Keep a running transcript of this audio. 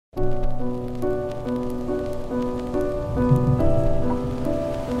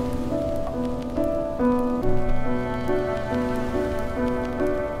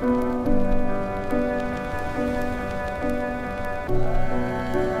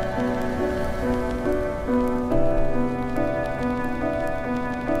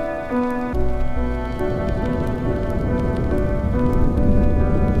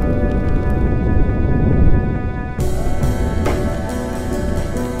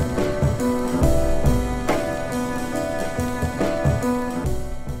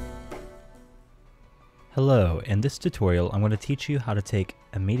Hello, in this tutorial I'm going to teach you how to take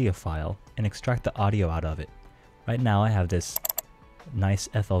a media file and extract the audio out of it. Right now I have this nice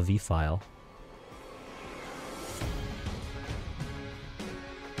FLV file.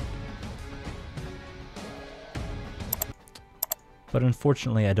 But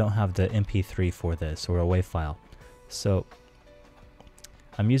unfortunately I don't have the MP3 for this, or a WAV file. So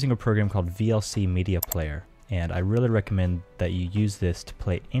I'm using a program called VLC Media Player, and I really recommend that you use this to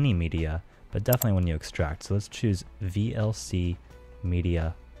play any media, but definitely when you extract. So let's choose VLC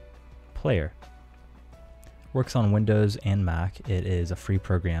Media Player. Works on Windows and Mac. It is a free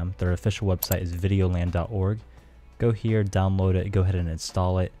program. Their official website is videoland.org. Go here, download it, go ahead and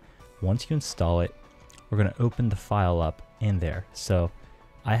install it. Once you install it, we're going to open the file up in there. So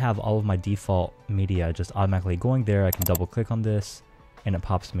I have all of my default media just automatically going there. I can double click on this and it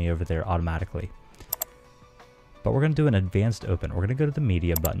pops me over there automatically. But we're going to do an advanced open. We're going to go to the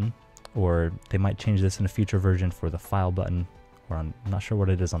media button, or they might change this in a future version for the file button, or I'm not sure what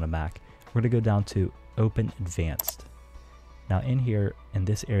it is on a Mac. We're going to go down to Open Advanced. Now in here, in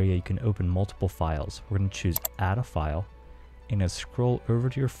this area, you can open multiple files. We're going to choose Add a File, and scroll over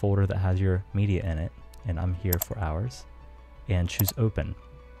to your folder that has your media in it, and I'm here for ours, and choose Open.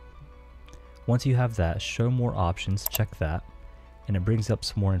 Once you have that, Show More Options, check that, and it brings up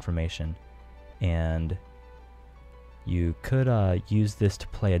some more information. And you could use this to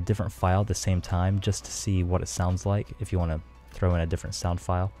play a different file at the same time just to see what it sounds like if you want to throw in a different sound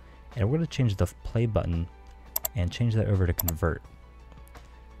file. And we're going to change the play button and change that over to convert.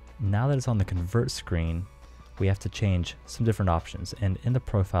 Now that it's on the convert screen, we have to change some different options. And in the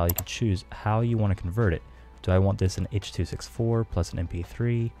profile, you can choose how you want to convert it. Do I want this in H.264 plus an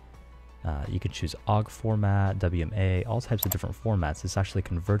MP3? You can choose OGG format, WMA, all types of different formats. This actually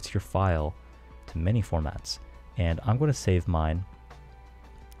converts your file to many formats. And I'm going to save mine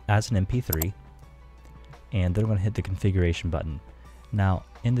as an MP3, and then I'm going to hit the configuration button. Now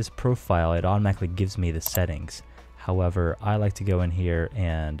in this profile it automatically gives me the settings. However, I like to go in here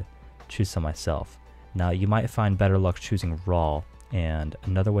and choose some myself. Now you might find better luck choosing RAW, and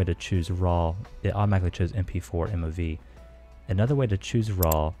another way to choose RAW, it automatically chose MP4 MOV. Another way to choose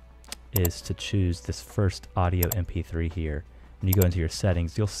RAW is to choose this first audio MP3 here. When you go into your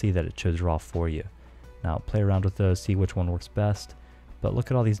settings, you'll see that it chose RAW for you. Now play around with those, see which one works best, but look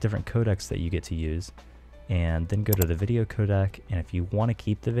at all these different codecs that you get to use, and then go to the video codec, and if you want to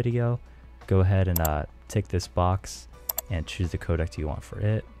keep the video, go ahead and tick this box and choose the codec you want for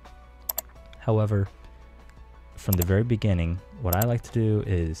it. However, from the very beginning, what I like to do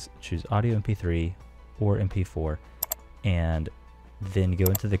is choose audio MP3 or MP4, and then go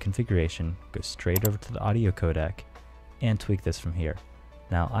into the configuration, go straight over to the audio codec, and tweak this from here.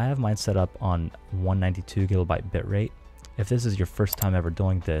 Now I have mine set up on 192 kilobyte bitrate. If this is your first time ever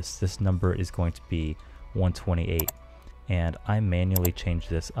doing this, this number is going to be 128, and I manually changed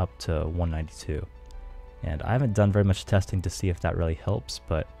this up to 192. And I haven't done very much testing to see if that really helps,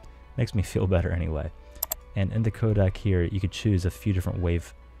 but it makes me feel better anyway. And in the codec here, you could choose a few different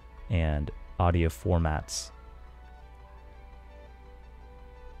wave and audio formats.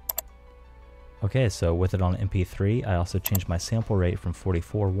 Okay, so with it on MP3, I also changed my sample rate from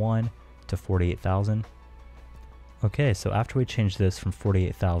 44.1 to 48,000. Okay, so after we change this from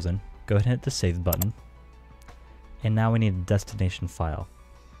 48,000, go ahead and hit the save button. And now we need a destination file.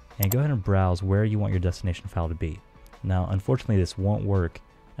 And go ahead and browse where you want your destination file to be. Now, unfortunately, this won't work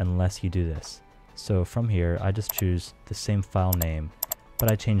unless you do this. So from here, I just choose the same file name,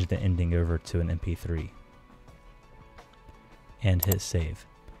 but I change the ending over to an MP3. And hit save.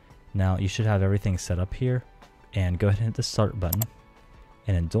 Now you should have everything set up here, and go ahead and hit the start button,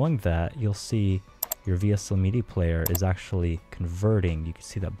 and in doing that you'll see your VLC Media Player is actually converting. You can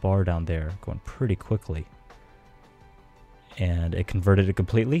see that bar down there going pretty quickly, and it converted it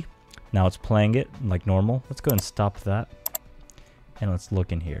completely. Now it's playing it like normal. Let's go and stop that, and let's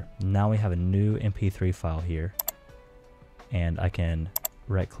look in here. Now we have a new MP3 file here, and I can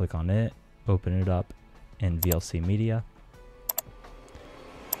right click on it, open it up in VLC Media.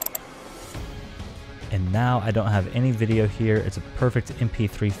 And now I don't have any video here. It's a perfect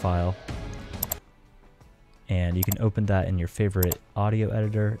MP3 file. And you can open that in your favorite audio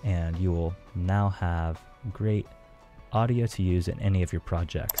editor, and you will now have great audio to use in any of your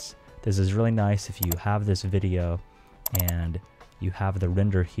projects. This is really nice if you have this video and you have the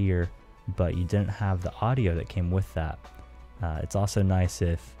render here, but you didn't have the audio that came with that. It's also nice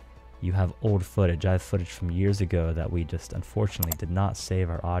if you have old footage. I have footage from years ago that we just unfortunately did not save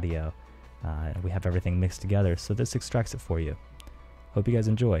our audio. And we have everything mixed together, so this extracts it for you. Hope you guys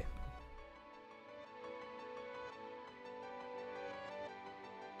enjoy.